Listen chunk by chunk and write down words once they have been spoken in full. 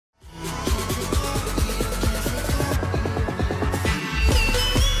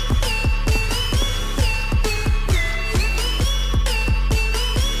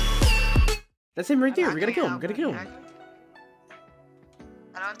That's him right there. We gotta kill him. Gotta kill him.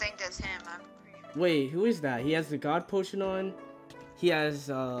 I don't think that's him. I'm pretty sure. Wait, who is that? He has the God potion on. He has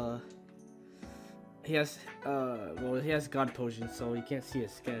well, he has God potion, so you can't see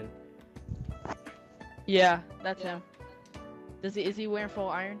his skin. Yeah, that's him. Is he wearing full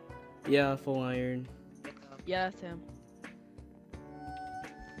iron? Yeah, full iron. Yeah, that's him.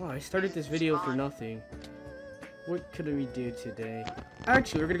 Oh, I started this video for nothing. What could we do today?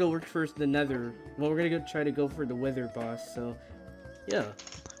 Actually, we're gonna go work first the Nether. Well, we're gonna go try to go for the Wither boss. So, yeah.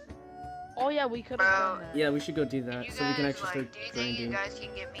 Oh yeah, we could have done that. Yeah, we should go do that so we can actually start do you grinding. think you guys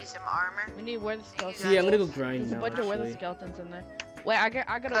can get me some armor? We need wither skeletons. See, I'm gonna go grind There's now. a bunch of wither Actually. skeletons in there. Wait, I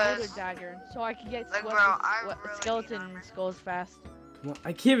got a wither dagger, so I can get Like, bro, I really skeleton need armor. skulls fast. Come on,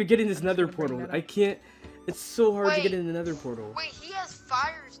 I can't even get in this Nether gonna bring portal. that I up. can't. It's so hard to Wait. get in the Nether portal. Wait, he has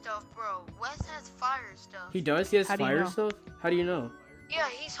fire stuff, bro. Wes has fire stuff. He does. He has How do you fire know? stuff. How do you know? Yeah,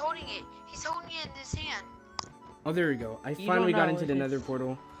 he's holding it. He's holding it in his hand. Oh, there we go. I You finally don't got know into if the it's- Nether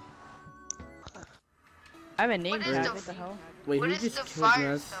portal. I haven't named What it. is What the the hell? Wait, What who is just the killed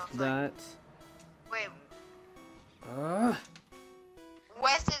fire us? stuff, like- That. Wait, Ah.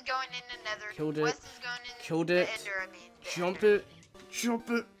 Wes is going in the Nether. Killed it. Wes is going in Killed the it. Ender, I mean. the Jump Ender. it. Jump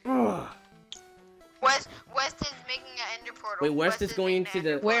it. Ugh. Wes is making an Ender portal. Wait, Wes is going making into an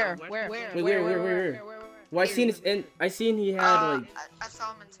the- Ender Where? portal. Where? Wait, where? Well, I seen his end. I seen he had like. I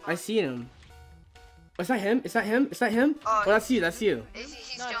saw him in spawn. I seen him. Oh, is that him? Is that him? Is that him? Oh, Oh, that's you. That's you.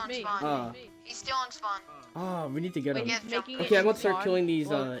 He's No, still it's in me. spawn. Oh. He's still in spawn. Oh, we need to get Wait, him. he's making Okay, it I'm gonna start spawn? killing these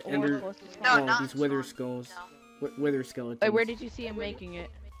Or ender. close to spawn? No, Oh, not these in wither spawn. skulls. No. Wither skeletons. Wait, where did you see him making it?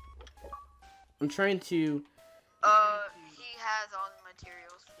 I'm trying to. He has all the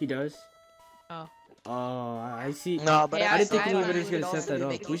materials. He does. Oh. Oh, I see. No, but Hey, I didn't think I we thought were he just would gonna set also that be up.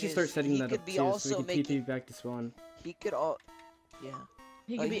 making We should start his- setting he that could up be too, so also we can making- TP back to spawn. He could all, yeah.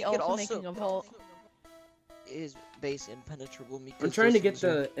 He Oh, could he be could also also- making a vault. His base impenetrable. because I'm trying to those get things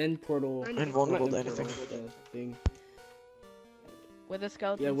are the end portal. invulnerable not to end anything. portal, the thing. Wither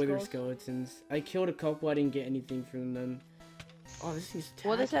skeletons. Yeah, wither skulls? skeletons. I killed a couple. I didn't get anything from them. Oh, this is.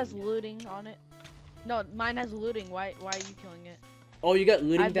 Well, this has tacky. looting on it. No, mine has looting. Why are you killing it? Oh, you got I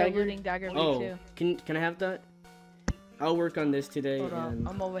looting have the dagger. looting dagger Oh, too. can I have that? I'll work on this today. Hold on, And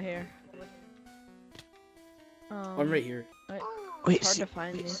I'm over here. I'm right here. Wait, It's hard to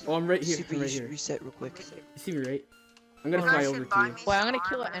find these. Oh, I'm right here. Super, I'm you right should here. reset real quick. You see me right? I'm gonna You fly guys over should to buy you. me Wait, I'm some gonna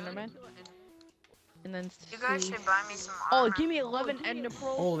kill an armor. Enderman. And then You guys see. should buy me some Oh, armor. give me 11 ender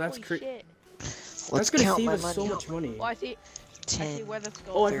pearls. Oh, that's Holy cra- shit. Let's That's gonna count save my us money. so much money. Oh, I see. I see 10. where the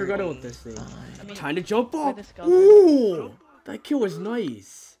skull. Oh, I forgot about this thing. I mean, Time to jump off. the skeleton. Ooh, that kill was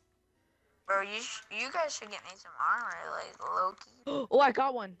nice. Bro, you guys should get me some armor, like Loki. Oh, I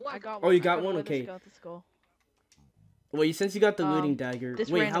got one. I got one. Oh, you I got a one? wither Okay. skeleton skull. Wait, since you got the looting Um, dagger, this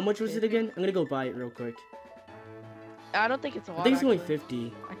wait, how random much was kid. it again? I'm gonna go buy it real quick. I don't think it's a lot. I think it's only actually.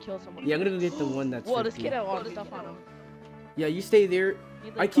 50. I killed someone. Yeah, I'm gonna go get the one that's Whoa, 50. this kid had a lot of stuff on him. Yeah, you stay there. He,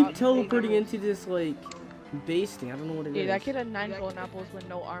 I like, keep got teleporting big- into this like base thing. I don't know what it is. Dude, that kid had 9 golden apples with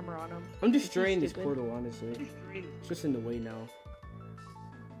no armor on him. I'm Is he destroying this stupid? portal, honestly. It's just in the way now.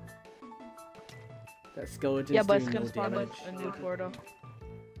 That skeleton's Yeah, but it's doing gonna no spawn damage. a new portal.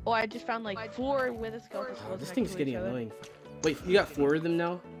 Oh, I just found like 4 wither skeleton Oh, skulls this next thing's to getting each other. annoying. Wait, you got 4 of them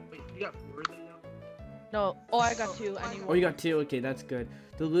now? No, oh, I got 2. I need Oh, one. you got 2? Okay, that's good.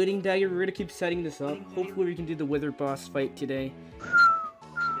 The looting dagger, we're gonna keep setting this up. Hopefully we can do the wither boss fight today.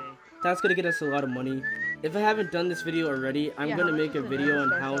 That's gonna get us a lot of money. If I haven't done this video already, I'm Yeah, gonna how make much a is the video on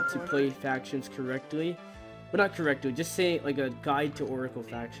Nether how Star to for? play factions correctly. But not correctly, just say like a guide to Oracle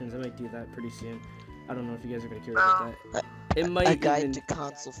factions. I might do that pretty soon. I don't know if you guys are gonna care about that. It might A guide even to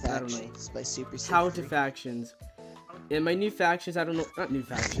console I don't know. factions by Super how to Shiftery. factions. In my new factions, I don't know, not new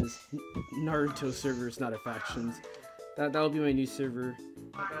factions. Naruto server is not a factions. That'll be my new server.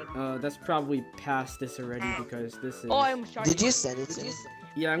 That's probably past this already because this is. Oh, I almost shot Did you send it to me?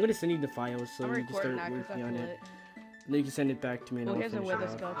 Yeah, I'm gonna send you the files so I'm you can start recording now 'cause working on that's it. lit. And then you can send it back to me and Oh, I'll here's a finish it wither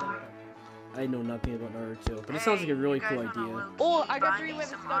off. skeleton. I know nothing about Naruto, but it sounds like a really cool idea. Oh, I got 3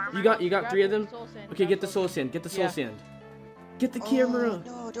 wither skeletons. You got 3 of them? Soul sand, Okay, grab get the soul soul sand. Get the soul Yeah. sand. Get the camera. Oh,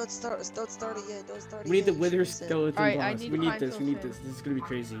 no, don't start it yet. Don't start it We need the yet. wither Should've said- skeleton Alright, I boss. need We to need find this. We soul need sand. this. This is gonna be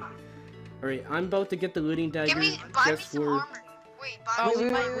crazy. Alright, I'm about to get the looting dagger. Buy me Just some for armor. Wait, buy Oh, me we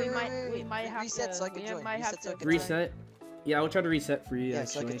some might, armor. we might have Reset to. so I can join. Might have Reset so I to. can reset. Yeah, I'll try to reset for you Yeah,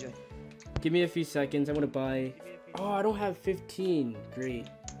 so I can actually. join. Give me a few seconds. I want to buy. Oh, I don't have 15. Great.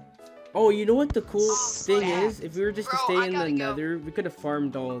 Oh, you know what the cool thing snap. is? If we were just to Bro, stay I in the gotta go. Nether, we could have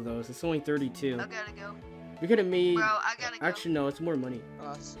farmed all of those. It's only 32. I gotta go. We could have made. Bro, I gotta go. Actually, no, it's more money.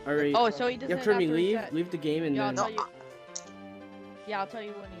 Us. Alright. Oh, so he doesn't Yeah, Kirby, have to leave. reset. Leave the game and Yeah, I'll then. tell you. Yeah, I'll tell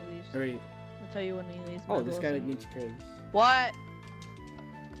you when he leaves. Alright. tell you when he leaves. Oh, Matt this guy Wilson. needs Craig. What?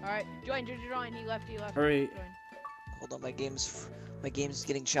 Alright, join. He left. Alright. Join. Hold on, my game's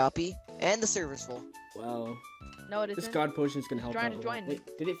getting choppy, and the server's full. Wow. No, it This isn't. god potion's gonna help trying out to a lot. join.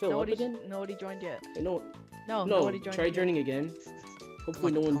 Wait, did it fill up again? Nobody joined yet. Wait, no. No, No, nobody joined try yet. joining again.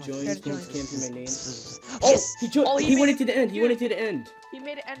 Hopefully no one Come on. joins. Try to Don't join. cancel my name. Yes! Oh, he joined. Oh, he he went made into the end. He dude. went into the end. He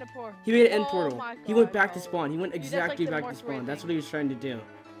made it end portal. He made an end Oh portal. my He went God, back to no. spawn. He went Dude, that's exactly like the back to most spawn. rare That's thing. what he was trying to do.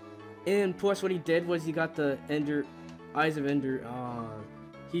 And plus, what he did was he got the Ender, Eyes of Ender.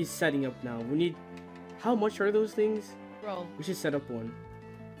 He's setting up now. We need. How much are those things? Bro, We should set up one.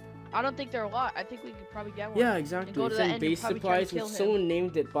 I don't think they're a lot. I think we could probably get one. Yeah, exactly. go to It's the in end and base probably try to supplies, which kill him. someone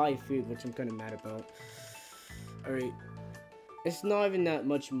named it buy food, which I'm kind of mad about. Alright. It's not even that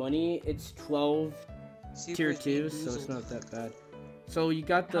much money. It's 12 tier Super's being 2, so it's boozled. not that bad. So you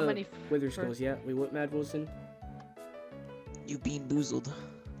got How the many Wither for- Skulls, yeah? Wait, what, Mad Wilson? You being boozled.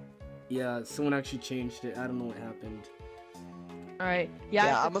 Yeah, someone actually changed it. I don't know what happened. Alright. Yeah, I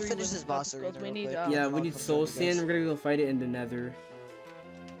have I'ma the 3 finish wizard this boss skills. arena We real need, quick. Yeah, I'll we need come Soul join you guys. Sand. We're gonna go fight it in the Nether.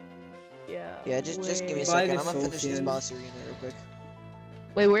 Yeah. Just give me a wait. Buy second. the I'm gonna soul finish this sand. boss arena real quick.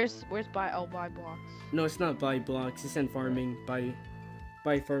 Wait, where's buy? Oh, buy blocks. No, it's not buy blocks. It's in farming. Buy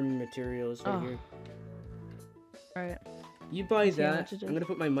farming materials right Oh. here. Alright. You buy Let's see how that. much it I'm is. gonna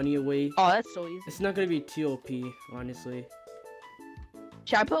put my money away. Oh, that's so easy. It's not gonna be too OP, honestly.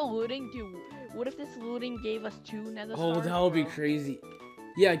 Should I put looting? Dude, what if this looting gave us 2 nether Oh, stars, that would be bro? crazy.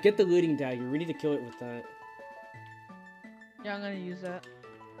 Yeah, get the looting dagger. We need to kill it with that. Yeah, I'm gonna use that.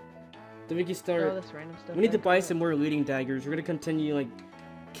 Then we can Throw start. this random stuff. We need to back buy up. some more looting daggers. We're gonna continue like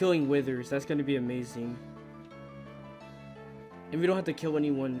killing withers. That's gonna be amazing. And we don't have to kill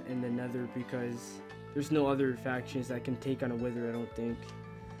anyone in the Nether because there's no other factions that can take on a wither. I don't think.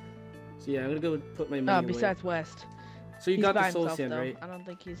 So yeah, I'm gonna go put my money away. Besides West. So you He's got by the soul himself, sand, though. right? I don't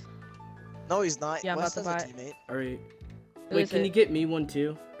think he's. No, he's not. Yeah, I'm Wes about has to a buy teammate. All right. Who Wait, is can it? you get me one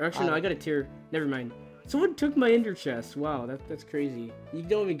too? Or actually, no, I don't got a tier. Never mind. Someone took my ender chest. Wow, that's crazy. You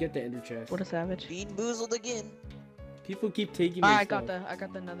don't even get the ender chest. What a savage. Being boozled again. People keep taking my I stuff. got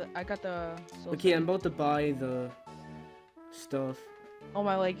the. soul Okay, I'm sand. about to buy the stuff. Oh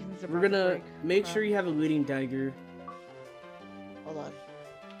my leggings. We're gonna make sure you have a looting dagger. Hold on.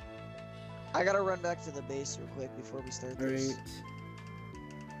 I gotta run back to the base real quick before we start this. Alright.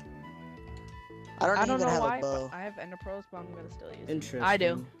 I don't I even don't know have why, a but bow. I have ender pearls, but I'm gonna still use it. Interesting. I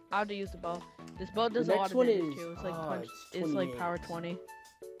do. I'll have to use the bow. This bow does The a lot next of one damage is- too. It's like punch. it's It's like 28. power 20.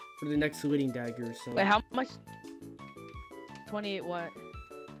 For the next looting dagger, so Wait, how much? 28 what?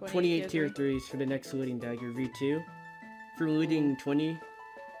 28 tier 3s for the next looting dagger V2. For looting 20.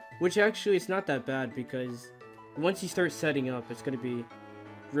 Which actually it's not that bad because once you start setting up it's gonna be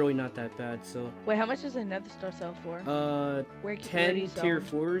really not that bad. So Wait, how much does a nether star sell for? Where do 10 you sell tier them?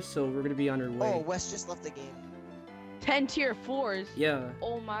 4s, so we're gonna be on our Oh, way. Wes just left the game. 10 tier 4s? Yeah.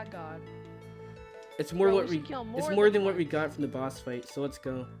 Oh my god. It's more Bro, what we we should kill it's more more than than what we once. got from the boss fight, so let's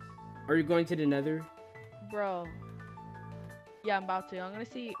go. Are you going to the Nether? Bro. Yeah, I'm about to. I'm gonna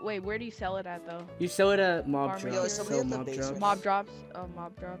see. Wait, where do you sell it at though? You sell it at mob Farming. drops. Yo, is somebody Sell at the mob base drops. right Mob drops? Oh,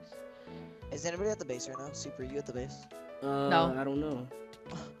 mob drops. Is anybody at the base right now? Super, you at the base? No. I don't know.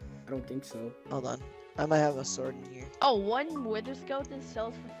 I don't think so. Hold on. I might have a sword in here. Oh, one wither skeleton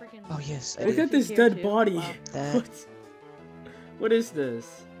sells for freaking. Oh, yes. I Look do. at this tier dead 2. body. Wow. That. What? What is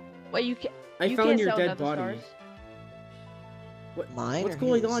this? Wait, you can. I you found can't your sell dead nether body. stars? Mine What's or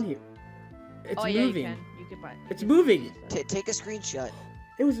going his? on here? It's Oh yeah, moving. you can. You can buy. It's you can moving. use that. Take a screenshot.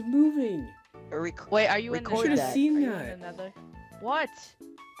 It was moving. Or Wait, are you in the record should've nether? seen Are you that. in the nether? What?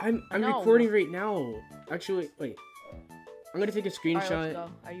 I'm No. recording right now. Actually, wait. I'm gonna take a Alright, let's screenshot. go.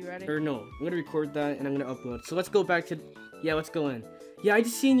 Are you ready? Or no, I'm gonna record that and I'm gonna upload. So let's go back to. Yeah, let's go in. Yeah, I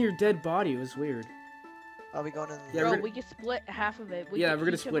just seen your dead body. It was weird. Are we going in? Yeah, Bro, we're gonna- we can split half of it. Yeah, can- we're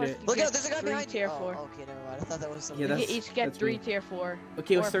gonna each of split us it. can Look get out, there's a guy 3 behind you. tier Oh, 4. okay, never mind. I thought that was Yeah, something. We that's- can each get that's 3 me. tier 4.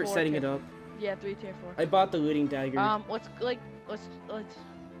 Okay, let's Or start 4 setting tier- it up. Yeah, 3 tier 4. I bought the looting dagger.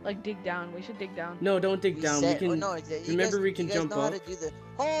 Let's dig down. We should dig down. No, don't dig down. We can. no, you remember guys, we can you guys jump know up. How to do the...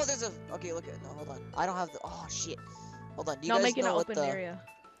 Oh, there's a... Okay, look at... No, hold on. I don't have the... Oh, shit. Hold on. Do you No, guys make it an know what open the... area.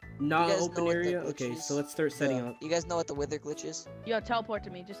 Not you guys know open what the area. glitch Okay, is? so let's start setting Yeah. up. You guys know what the wither glitch is? Yo, teleport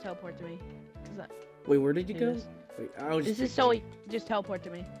to me. Just teleport to me. Wait, where did you do go? this. Wait, I was. This is so he just teleport to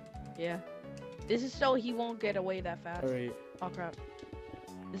me. Yeah. This is so he won't get away that fast. All right. Oh crap.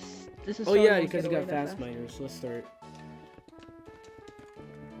 This is. Oh so he yeah, won't because get you away got that fast miners. So let's start.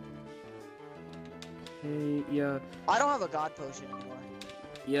 Okay, yeah, I don't have a god potion anymore.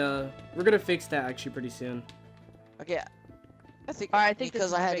 yeah. We're gonna fix that actually pretty soon. Okay. I think... Alright, I think this because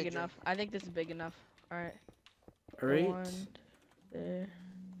is I had big to drink. enough. I think this is big enough. Alright. All right. One there.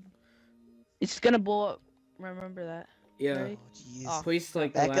 It's gonna blow up. Remember that. Yeah. Ready? Oh, jeez. Oh. Place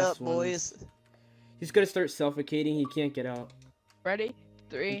like Back the last up, one. boys. He's gonna start suffocating. He can't get out. Ready?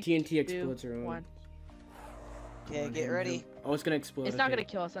 The 3, TNT 2, explodes around. 1. Okay, get ready. Oh, it's gonna explode. It's not okay. gonna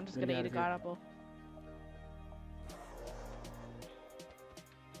kill us. I'm just Get gonna out eat a of here. god apple.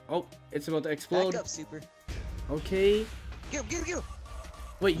 Oh, it's about to explode. Back up, super. Okay. Get him, get him, get him.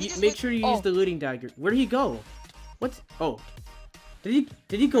 Wait, He you, just make went- sure you Oh. use the looting dagger. Where did he go? What's? Oh. Did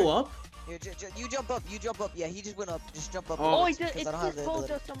he go up? Here, you jump up, you jump up. Yeah, he just went up. Just jump up. Oh. Oh, because it does. I don't have This the bolt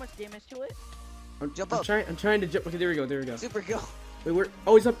ability. does so much damage to it. Jump I'm up. trying. I'm trying to jump. Okay, there we go. There we go. Super, go. Wait, where?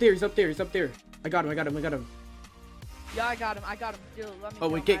 Oh, he's up there. He's up there. He's up there. I got him. I got him. I got him. Yeah, I got him. I got him. Dude, let me. Oh, kill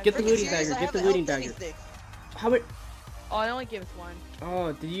wait, him. I get the have- looting Serious, dagger, I get the haven't looting helped dagger. anything. How much? Oh, I only gave us one.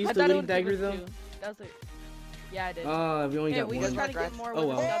 Oh, did you use I the thought it looting would give dagger us though? 2. That was like. Yeah, I did. We only Hey, got we one. can try to Grind. get more. Oh, with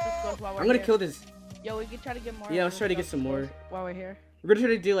well. the Scout Discos while we're I'm gonna here. kill this. Yo, we can try to get more. Yeah, with let's the try to get Scout some more. Discos while we're here. We're gonna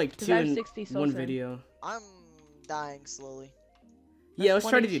try to do like 'Cause 2 I have in 60 soul one sand. video. I'm dying slowly. Yeah, let's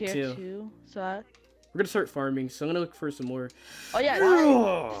There's try to 20 do tier 2. 2, so that... We're gonna start farming, so I'm gonna look for some more. Oh yeah.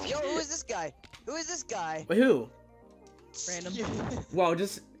 Oh! Yo, who is this guy? Who is this guy? Wait, who? Random. Wow,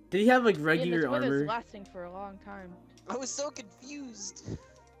 just did he have like Yeah, regular this weather's armor? lasting for a long time. I was so confused.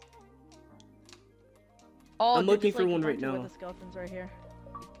 Oh, I'm dude, looking there's, for like, a one right bunch of now. wither skeletons right here.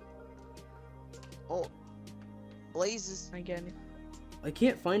 Oh, blazes. Again. I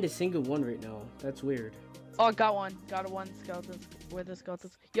can't find a single one right now. That's weird. Oh, I got one. Got a one skeleton. Wither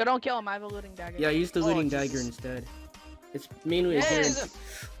skeletons. Yo, don't kill him. I have a looting dagger. Yeah, I used the Oh, looting Jesus. dagger instead. It's mainly a Yeah, guarantee. Jesus.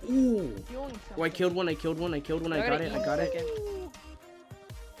 Ooh. Fueling Oh, I something. killed one. I killed one. I killed one. I got it. I got it.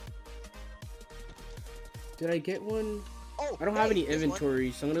 Did I get one? Oh, I don't have hey, any there's one.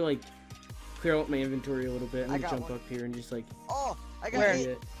 inventory, so I'm gonna like clear out my inventory a little bit. I'm I gonna got jump one. up here and just like Oh, I got Where? see hit.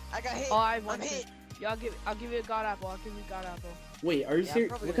 it. I got hit. Oh, I have one. I'm too. hit. Yo, I'll give you a god apple. I'll give you a god apple. Wait, are you Yeah, I'm serious?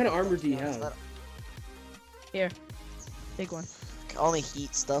 probably What gonna kind of do armor that, do you to be honest. have? Here. Take one. Only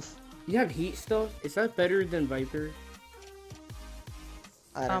heat stuff. You have heat stuff? Is that better than Viper?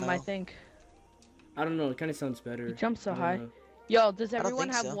 I don't know. I think. I don't know. It kind of sounds better. You jump so I don't high. know. Yo, does I don't everyone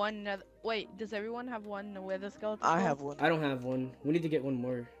think have so. one? Wait, does everyone have one wither skeleton? I bow? have one. I don't have one. We need to get one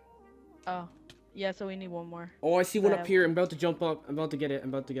more. Oh, yeah. So we need one more. Oh, I see one I up have here. I'm about to jump up. I'm about to get it. I'm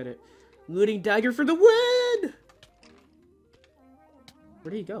about to get it. Looting dagger for the win!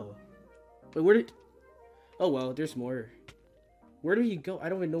 Where did he go? Wait, where did... Oh, well, there's more. Where did he go? I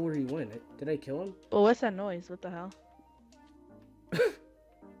don't even know where he went. Did I kill him? Oh, what's that noise? What the hell?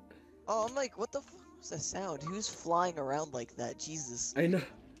 Oh, I'm like, what the fuck was that sound? Who's flying around like that? Jesus. I know.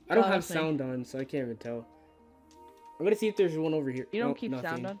 I don't Oh, have that's me. sound on, so I can't even tell. I'm gonna see if there's one over here. You don't Nope, keep nothing.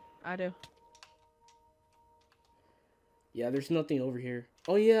 sound on? I do. Yeah, there's nothing over here.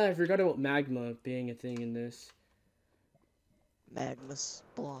 Oh yeah, I forgot about magma being a thing in this. Magnus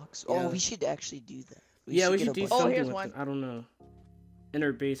blocks. Yeah. Oh, we should actually do that. Yeah, we get should a do bunch- Oh, something here's with one. it. I don't know. In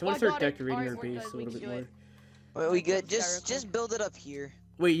our base. I Oh, want I to start got it. decorating Alright, our we're base good. a We little can bit do more. it. Wait, we Let's good? go sky real Just build it up here.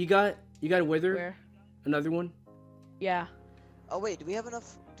 Wait, you got a wither? Where? Another one? Yeah. Oh wait, do we have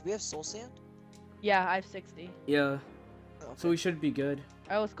enough? Do we have soul sand? Yeah, I have 60. Yeah. Oh, So we should be good.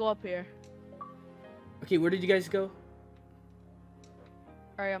 Alright, let's go up here. Okay, where did you guys go?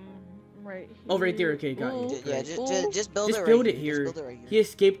 Alright, I'm right here. Oh, right there. Okay, got Ooh. you. Yeah, Right. just build Just it right build it here. here. Just build it right here. He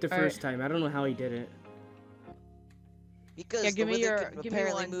escaped the Alright. first time. I don't know how he did it. Because Yeah, the give me wither your- can give me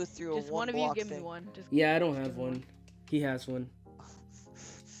apparently one. move through Just a one of you block give me thing. one. Just Yeah, I don't give have me one. He has one.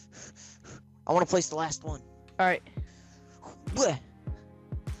 I want to place the last one. Alright. Bleh.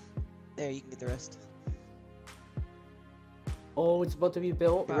 There, you can get the rest. Oh, it's about to be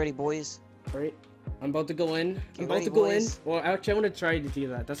built. You ready, boys? Alright. I'm about to go in. Get I'm about ready, to go boys. in. Well, actually, I want to try to do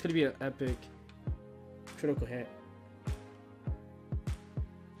that. That's gonna be an epic critical hit.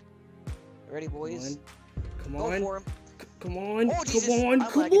 You ready, boys? Come Go on. for him. Come on. Oh, Jesus, Come on.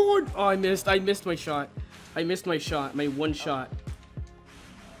 I'm Come lagging. on. Oh, I missed. I missed my shot. I missed my shot. My one shot.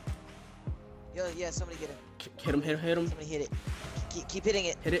 Yeah, somebody get him. Hit him. Hit him. Somebody hit it. Keep hitting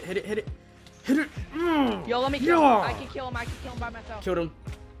it. Hit it. Hit it. Hit it. Hit it. Mm. Yo, let me kill Yeah. him. I can kill him. I can kill him by myself. Killed him.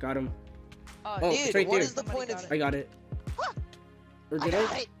 Got him. Oh, Oh, Dude, it's right what there. is the point of? Somebody I got it. Or did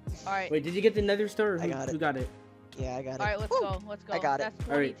got I? it. Alright. Wait, did you get the nether star? Or I who, got it. who got it? Yeah, I got it. Alright, let's Woo. go. Let's go. I got it. That's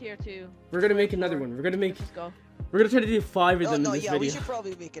 20 Alright. tier 2. We're gonna make another one. We're gonna make. Let's just go. We're gonna try to do 5 of No, them no, in this yeah, we video. should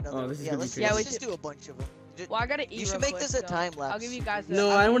probably make another. Oh, this is yeah, gonna be let's, crazy. Yeah, let's we just should- do a bunch of them. Well, I gotta eat You should real make quick, this a so time lapse. I'll give you guys. No,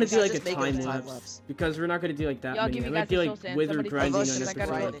 I'll I give want to you do guys like a just make it a time time lapse lapse. because we're not gonna do like that Yeah, I'll many. give I you might guys do the like soul sand. wither Somebody grinding take on the us soul for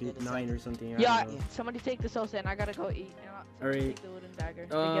sand. like Grind it. 9 or something. I Yeah, don't know. somebody take the soul sand. I gotta go eat. Alright. Take the wooden dagger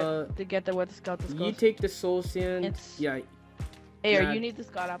Uh, to get the wither scout. You take the soul sand. It's- Yeah, Here, yeah. you need the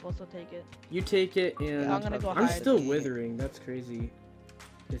god apple, so take it. you take it and I'm gonna go I'm hide. still Okay. withering. That's crazy.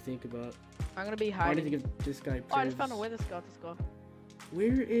 to think about. I'm gonna be Why did you hiding. give this guy Oh, I just found a privs? wither skull. Let's go.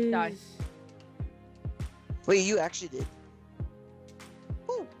 Where is? Die. Wait, you actually did.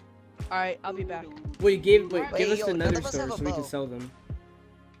 Ooh. Alright, I'll be back. Wait, give Wait, us yo, the none nether of us store have a so we can bow. sell them.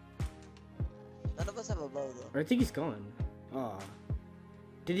 None of us have a bow though. I think he's gone. Ah.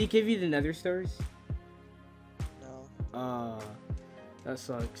 Did he give you the nether stars? No. Ah. That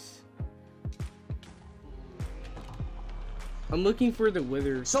sucks. I'm looking for the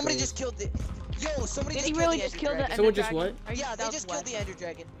wither. Somebody skulls. just killed the. Yo, somebody Did just he killed really the just Ender kill the Dragon. Ender Someone just Dragon? what? Are you Yeah, they just killed southwest? the Ender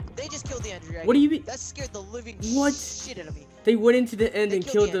Dragon. They just killed the Ender Dragon. What do you mean? That scared the living What? shit out of me. They went into the end They and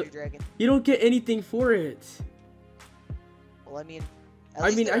killed killed the the. Ender Dragon. You don't get anything for it. Well, I mean. at I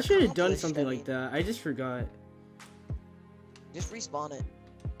least mean, they're I should have done accomplished, something I like mean. that. I just forgot. Just respawn it.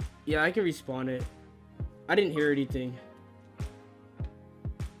 Yeah, I can respawn it. I didn't hear anything.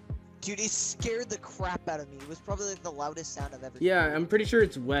 Dude, it scared the crap out of me. It was probably like the loudest sound I've ever Yeah, heard. I'm pretty sure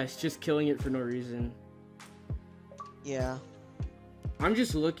it's West, just killing it for no reason. Yeah. I'm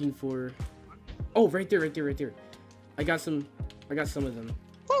just looking for. Oh, right there, right there, right there. I got some of them.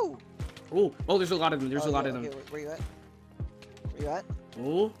 Woo! Oh, there's a lot of them. There's a lot of them. Okay, where you at? Where you at?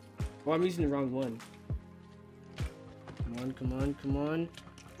 Oh, I'm using the wrong one. Come on.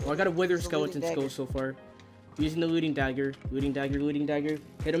 Oh, I got a wither Use the skeleton looting skull dagger. so far. Using the looting dagger. Looting dagger.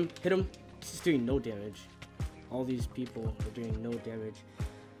 Hit him. This is doing no damage. All these people are doing no damage.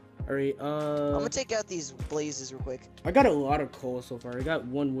 Alright, I'm gonna take out these blazes real quick. I got a lot of coal so far. I got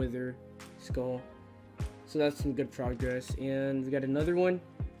one wither skull. So that's some good progress. And we got another one.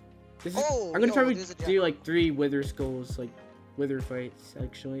 This is, Oh, I'm gonna try there's a to do like 3 wither skulls, like wither fights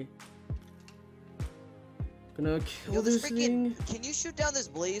actually. Gonna kill Yo, this this thing. freaking. Can you shoot down this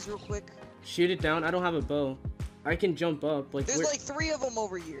blaze real quick? Shoot it down. I don't have a bow. I can jump up. Like There's where? like 3 of them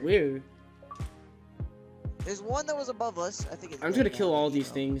over here. Where? There's one that was above us. I think it's. I'm just gonna dead kill now, all but, you these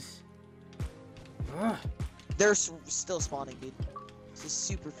know. things. Ah. They're still spawning, dude. This is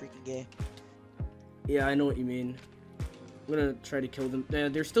super freaking gay. Yeah, I know what you mean. I'm gonna try to kill them. Yeah,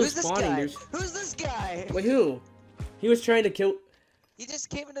 they're still Who's this spawning. guy? There's. Who's this guy? Wait, who? He was trying to kill. He just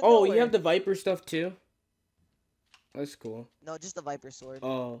came into Oh, nowhere. you have the viper stuff too. That's cool. No, just the viper sword.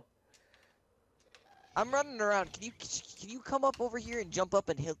 Oh. I'm running around. Can you come up over here and jump up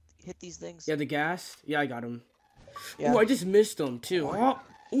and hit these things? Yeah, the gas. Yeah, I got him. Yeah. Oh, I just missed them too. Oh,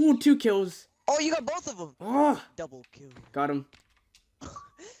 ooh, 2 kills. Oh, you got both of them. Oh, Double kill. got him.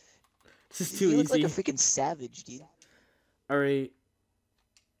 This is You too look easy. like a freaking savage, dude. All right.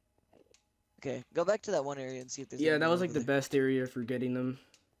 Okay, go back to that one area and see if there's. Yeah, that anyone was like over the there. best area for getting them.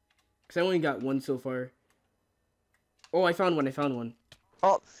 Cause I only got 1 so far. Oh, I found one.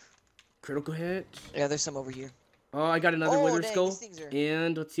 Oh, Critical hit. yeah, there's some over here. Oh, I got another Oh, wither dang, skull. these things are-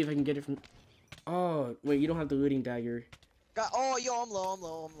 And let's see if I can get it from. Oh, wait, you don't have the looting dagger. Oh, yo, I'm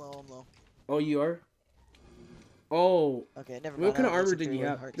low. Oh, you are? Oh, Okay, never mind. what kind I of have armor some did you 3-1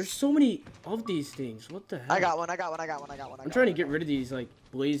 have? hearts. There's so many of these things. What the hell? I got one. I'm trying to get rid of these like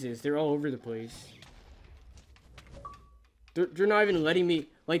blazes. They're all over the place. They're not even letting me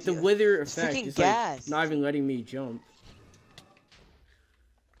like the Yeah. wither It's effect freaking is gas. like not even letting me jump.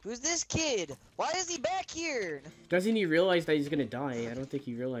 Who's this kid? Why is he back here? Doesn't he realize that he's gonna die? I don't think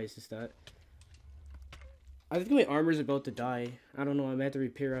he realizes that. I think my armor's about to die. I don't know. I'm gonna have to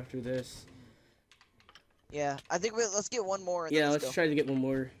repair after this. Yeah, I think let's get one more. And Yeah, then let's go. try to get one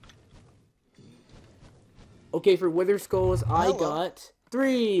more. Okay, for wither skulls, I Hello. got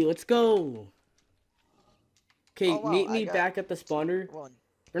 3. Let's go. Okay, Oh, wow, meet I me got back at the spawner. One.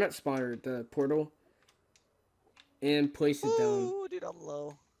 Or not spawner, the portal. And place it down. Ooh, dude, I'm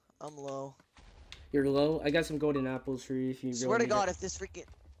low. You're low? I got some golden apples for you if you Swear really to need God, it. if this freaking,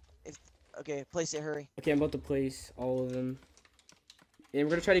 okay, place it, hurry. Okay, I'm about to place all of them. And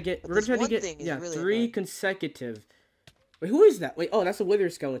we're gonna try to get, But we're gonna this try to one get, thing is yeah, really 3 annoying. consecutive. Wait, who is that? Wait, oh, that's a wither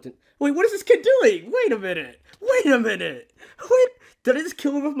skeleton. Wait, what is this kid doing? Wait a minute. Wait, did I just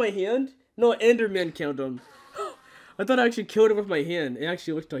kill him with my hand? No, Enderman killed him. I thought I actually killed him with my hand. It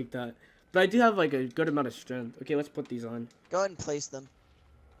actually looked like that. But I do have like a good amount of strength. Okay, let's put these on. Go ahead and place them.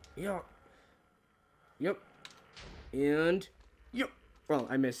 Yeah. Yep. And yep. Oh,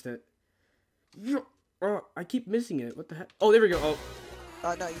 I missed it. Yep. Oh, I keep missing it. What the heck? Oh, there we go. Oh,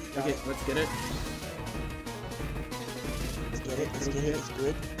 No, you got okay. it. Let's get it. Let's get it. It's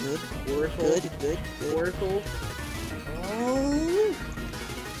good. Oracle. Good. Oracle.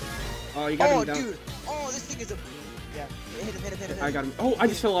 Oh, you got Oh, him down. dude. Oh, this thing is a. Yeah. Hit him. I got him. Oh, I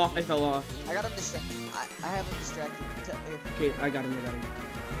just fell off. I fell off. I got him distracted. I have him distracted. Here. Okay, I got him.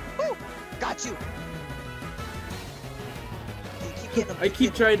 Woo! Got you. You keep getting him. I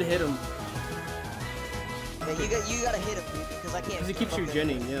keep trying to hit him. Yeah, Yeah, you gotta hit him, dude, because I can't. Because he keeps keep up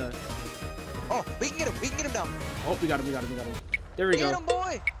regenning, yeah. Oh, we can get him. We can get him down. Oh, we got him. There we Get go. him,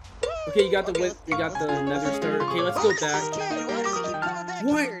 boy. Okay, you got the Okay, width. You got the nether star. Okay, let's Oh, go this back. kid. Why does he keep coming back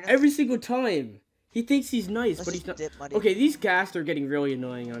What? here? Every single time. He thinks he's nice, Let's but he's just not. dip, buddy. Okay, these ghasts are getting really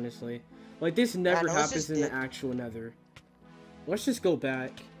annoying, honestly. Like, this never know, let's happens just in the dip. actual nether. Let's just go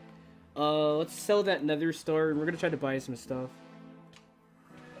back. Let's sell that nether star, and we're gonna try to buy some stuff.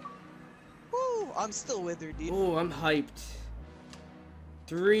 Woo, I'm still with her, dude. Oh, I'm hyped.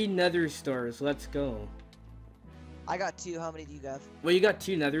 3 nether stars. Let's go. I got 2. How many do you have? Well, you got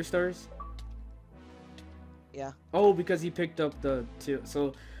 2 nether stars? Yeah. Oh, because he picked up the 2.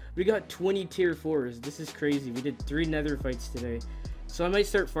 So, we got 20 tier 4s. This is crazy. We did 3 nether fights today. So, I might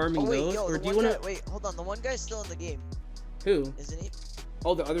start farming Oh, wait, those. yo, Or the do you one want guy, to... wait, hold on. The one guy's still in the game, Who? isn't he?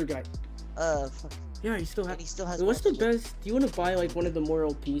 Oh, the other guy. Fuck. Yeah, he still has... And he still has. What's the more to best? Do you want to buy, like, one of the more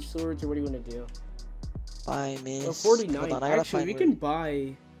OP swords? Or what do you want to do? buy, miss. Oh, 49. Hold on, I gotta Actually, find we where- can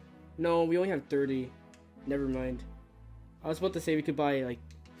buy... No, we only have 30. Never mind. I was about to say we could buy, like,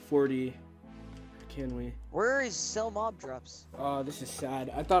 40. Can we? Where is sell mob drops? Oh, this is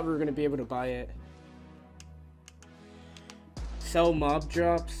sad. I thought we were going to be able to buy it. Sell mob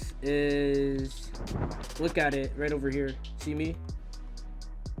drops is... Look at it, right over here. See me?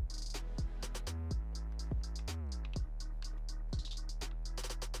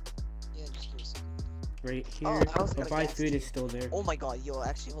 Yeah, just give us. Right here. Oh, I was But gonna buy guess, food dude. is still there. Oh my god, yo,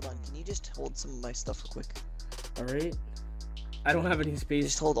 actually, hold on. Can you just hold some of my stuff real quick? Alright. I don't have any space.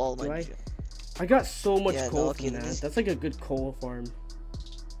 Just hold all of Do my. I? I got so much Yeah, no, coal okay, from let me that. s- That's like a good coal farm.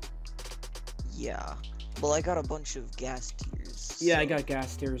 Yeah. Well, I got a bunch of gas tiers. Yeah, I so got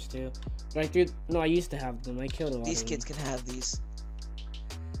gas tiers too. But I did. No, I used to have them. I killed a lot These of kids them. can have these.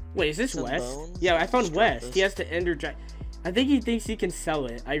 Wait, is this some West? bones, Yeah, I found destroy West. those. He has to ender dragon. I think he thinks he can sell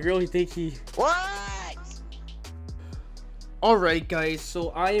it. I really think he. What? Alright guys, so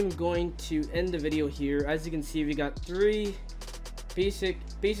I am going to end the video here. As you can see, we got 3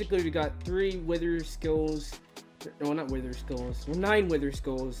 basically we got 3 wither skulls. No, not wither skulls. Well, 9 wither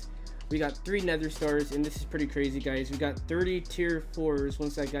skulls. We got 3 nether stars, and this is pretty crazy, guys. We got 30 tier 4s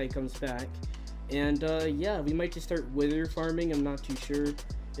once that guy comes back. And yeah, we might just start wither farming. I'm not too sure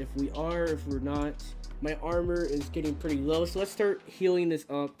if we are, if we're not. My armor is getting pretty low, so let's start healing this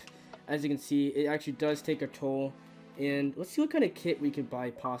up. As you can see, it actually does take a toll. And let's see what kind of kit we can buy,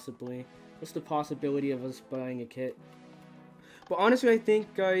 possibly. What's the possibility of us buying a kit? But honestly, I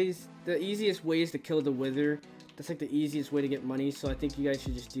think, guys, the easiest way is to kill the wither. That's like the easiest way to get money, so I think you guys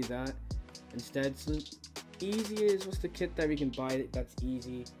should just do that instead. So easy is, what's the kit that we can buy that's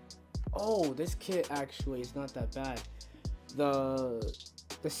easy? Oh, this kit actually is not that bad. The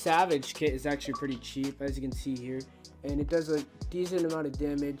savage kit is actually pretty cheap, as you can see here, and it does a decent amount of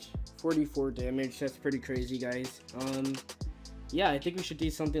damage. 44 damage. That's pretty crazy, guys. Yeah, I think we should do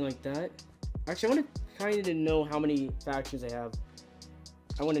something like that. Actually, I want to kind of know how many factions I have.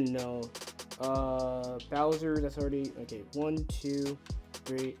 I want to know. Bowser, that's already okay. 1, 2,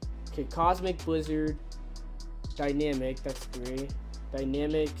 3. Okay, Cosmic Blizzard, Dynamic, that's 3.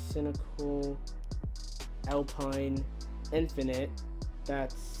 Dynamic, Cynical, Alpine, Infinite,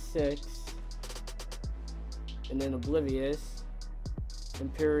 that's 6. And then Oblivious,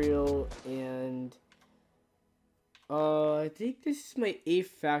 Imperial, and I think this is my 8th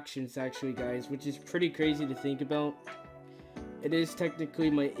factions actually, guys, which is pretty crazy to think about. It is technically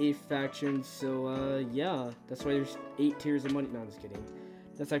my 8th faction, so yeah, that's why there's 8 tiers of money. No, I'm just kidding.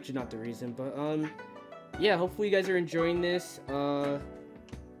 That's actually not the reason, but yeah, hopefully you guys are enjoying this. Yeah,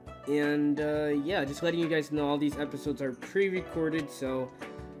 just letting you guys know all these episodes are pre-recorded, so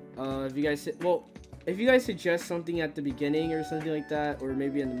if you guys if you guys suggest something at the beginning or something like that, or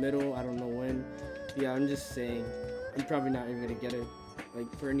maybe in the middle, I don't know when. Yeah, I'm just saying, I'm probably not even gonna get it,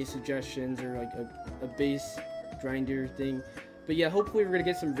 like, for any suggestions or like a base grinder thing. But yeah, hopefully we're gonna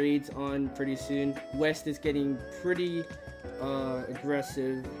get some raids on pretty soon. West is getting pretty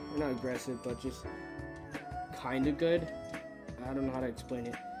aggressive, not aggressive, but just kind of good. I don't know how to explain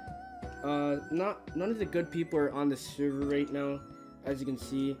it. None of the good people are on the server right now, as you can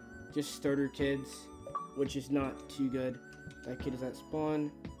see. Just starter kids, which is not too good. That kid is at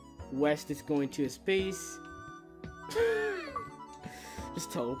spawn. West is going to his base.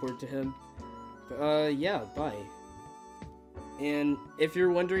 Just teleport to him. But, yeah, bye. And if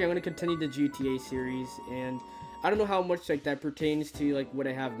you're wondering, I'm going to continue the GTA series, and I don't know how much like that pertains to like what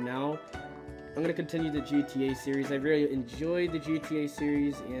I have now. I'm going to continue the GTA series. I really enjoyed the GTA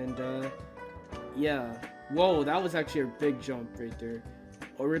series, and yeah. Whoa, that was actually a big jump right there.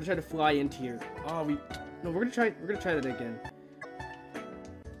 Oh, we're going to try to fly into here. Oh, we're going to try that again.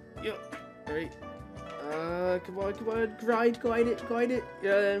 Yep. All right. Come on, grind it.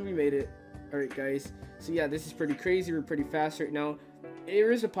 Yeah, we made it. Alright, guys. So yeah, this is pretty crazy. We're pretty fast right now.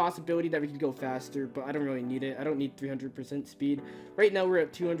 There is a possibility that we could go faster, but I don't really need it. I don't need 300% speed. Right now, we're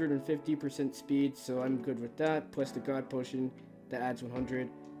at 250% speed, so I'm good with that. Plus the God Potion, that adds 100,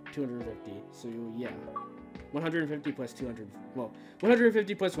 250. So yeah, 150 plus 200. Well,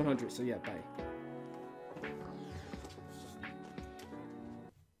 150 plus 100, so yeah, bye.